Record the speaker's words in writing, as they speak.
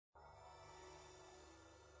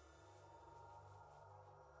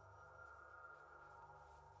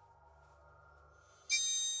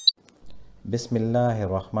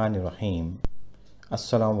Bismillahirrahmanirrahim.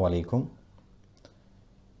 Assalamu alaikum.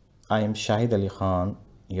 I am Shahid Ali Khan,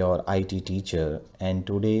 your IT teacher, and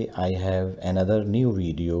today I have another new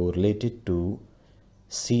video related to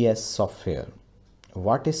CS software.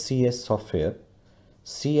 What is CS software?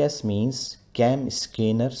 CS means Cam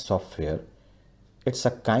Scanner software. It's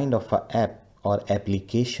a kind of a app or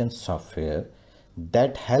application software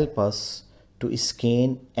that help us to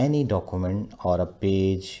scan any document or a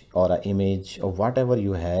page or an image or whatever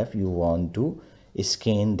you have, you want to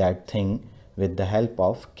scan that thing with the help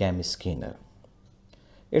of Cam Scanner.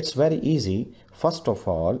 It's very easy. First of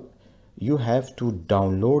all, you have to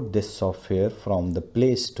download this software from the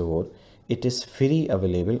Play Store. It is free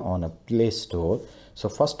available on a Play Store. So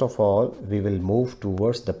first of all, we will move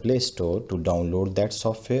towards the Play Store to download that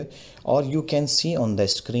software, or you can see on the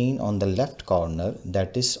screen on the left corner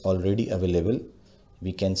that is already available.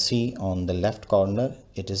 We can see on the left corner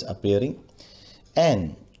it is appearing.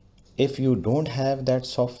 And if you don't have that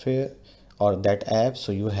software or that app,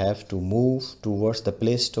 so you have to move towards the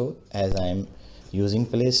Play Store, as I am using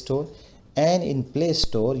Play Store, and in Play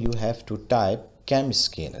Store you have to type Cam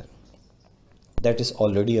Scanner. That is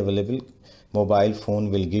already available. Mobile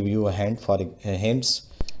phone will give you a hint for hints.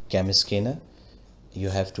 Cam Scanner, you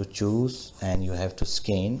have to choose and you have to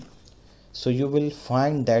scan. So you will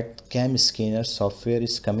find that Cam Scanner software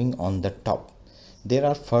is coming on the top. There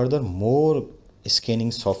are further more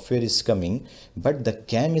scanning software is coming, but the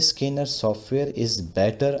Cam Scanner software is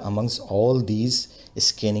better amongst all these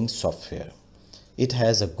scanning software. It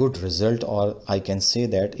has a good result, or I can say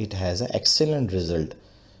that it has an excellent result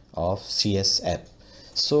of CS app.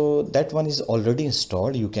 So that one is already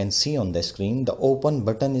installed. You can see on the screen the open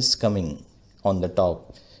button is coming on the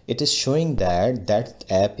top. It is showing that that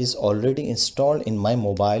app is already installed in my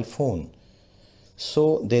mobile phone.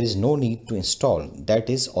 So there is no need to install. That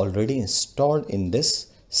is already installed in this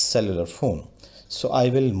cellular phone. So I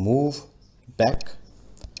will move back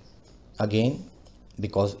again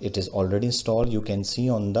because it is already installed. You can see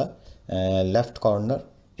on the left corner,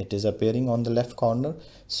 it is appearing on the left corner.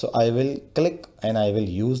 So I will click and I will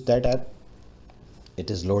use that app. It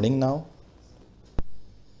is loading now.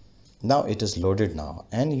 Now it is loaded now,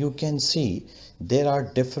 and you can see there are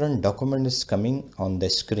different documents coming on the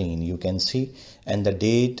screen. You can see, and the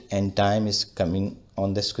date and time is coming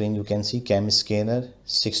on the screen. You can see Cam Scanner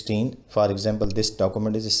 16. For example, this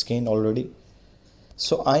document is scanned already.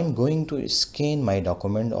 So I'm going to scan my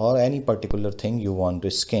document or any particular thing you want to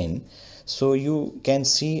scan. So you can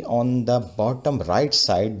see on the bottom right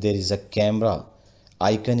side there is a camera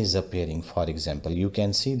icon is appearing. For example, you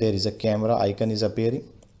can see there is a camera icon is appearing.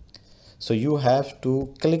 So you have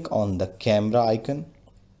to click on the camera icon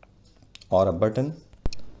or a button.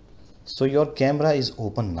 So your camera is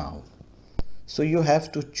open now. So you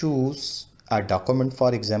have to choose a document.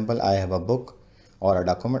 For example, I have a book or a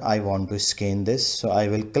document. I want to scan this. So I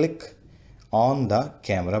will click on the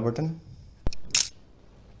camera button.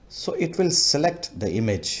 So it will select the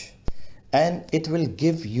image and it will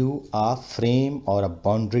give you a frame or a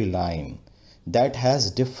boundary line that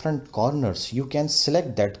has different corners. You can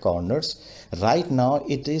select that corners. Right now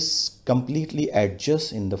it is completely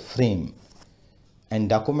adjust in the frame and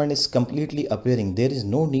document is completely appearing. There is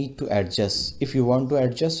no need to adjust. If you want to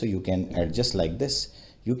adjust, so you can adjust like this.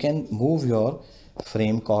 You can move your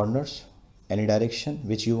frame corners any direction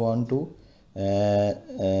which you want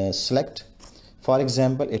to select. For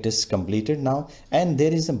example, it is completed now, and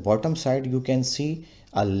there is a bottom side. You can see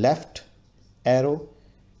a left arrow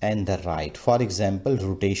and the right. For example,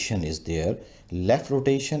 rotation is there, left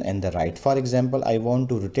rotation and the right. For example, I want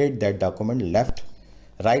to rotate that document left.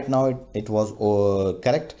 Right now it was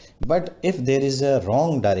correct, but if there is a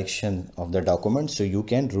wrong direction of the document, so you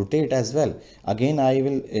can rotate as well. Again I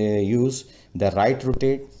will use the right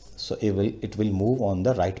rotate, so it will move on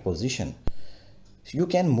the right position. So you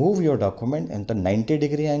can move your document at the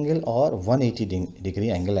 90-degree angle or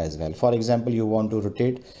 180-degree angle as well. For example, you want to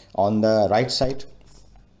rotate on the right side,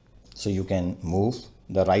 so you can move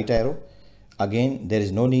the right arrow. Again, there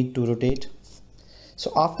is no need to rotate.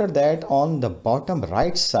 So after that, on the bottom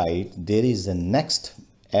right side, there is the next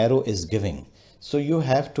arrow is giving. So you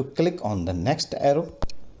have to click on the next arrow.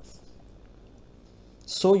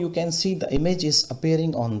 So you can see the image is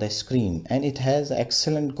appearing on the screen and it has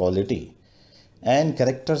excellent quality and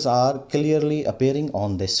characters are clearly appearing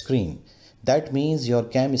on the screen. That means your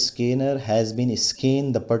Cam Scanner has been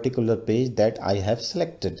scanned the particular page that I have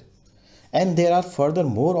selected. And there are further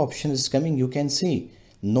more options coming. You can see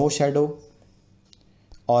no shadow,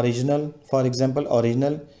 original. For example,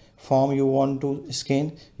 original form you want to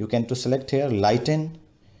scan, you can to select here, lighten,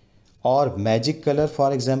 or magic color,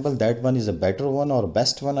 for example, that one is a better one or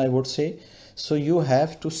best one, I would say. So you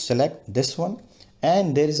have to select this one,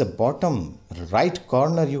 and there is a bottom right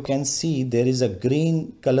corner, you can see there is a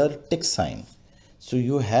green color tick sign. So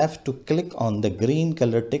you have to click on the green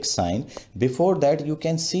color tick sign. Before that, you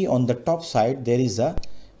can see on the top side there is a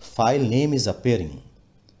file name is appearing,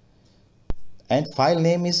 and file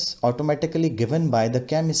name is automatically given by the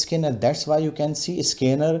cam scanner. That's why you can see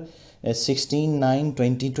scanner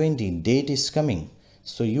 16/9/2020 date is coming.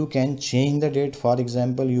 So you can change the date. For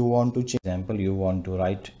example, you want to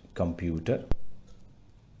write computer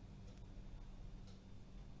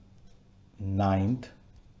 9th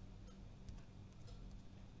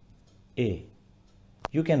A.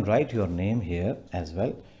 You can write your name here as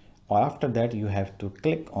well. After that, you have to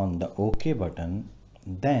click on the OK button.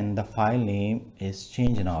 Then the file name is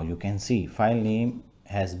changed. Now you can see file name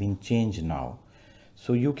has been changed now.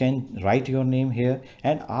 So you can write your name here,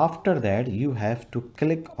 and after that you have to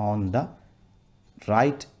click on the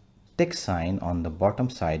right tick sign on the bottom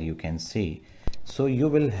side, you can see. So you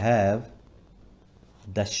will have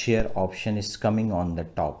the share option is coming on the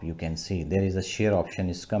top. You can see there is a share option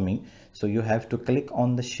is coming. So you have to click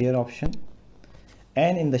on the share option,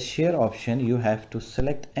 and in the share option you have to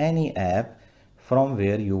select any app from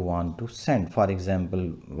where you want to send. For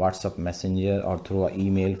example, WhatsApp Messenger, or through an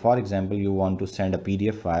email. For example, you want to send a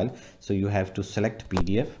PDF file, so you have to select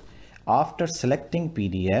PDF. After selecting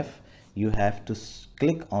PDF, you have to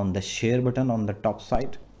click on the share button on the top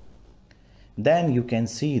side. Then you can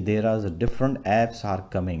see there are different apps are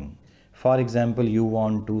coming. For example, you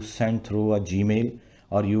want to send through a Gmail,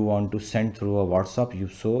 or you want to send through a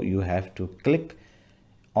WhatsApp. So you have to click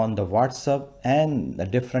on the WhatsApp, and the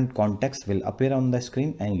different contacts will appear on the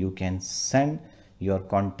screen, and you can send your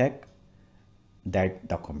contact that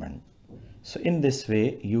document. So in this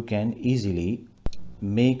way you can easily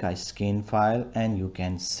make a scan file, and you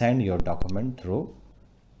can send your document through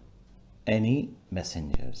any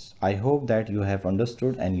messengers. I hope that you have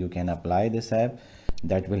understood, and you can apply this app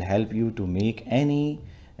that will help you to make any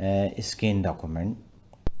scan document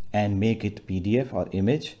and make it PDF or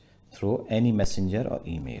image through any messenger or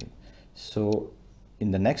email. So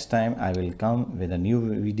in the next time I will come with a new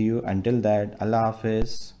video. Until that, Allah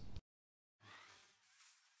Hafiz.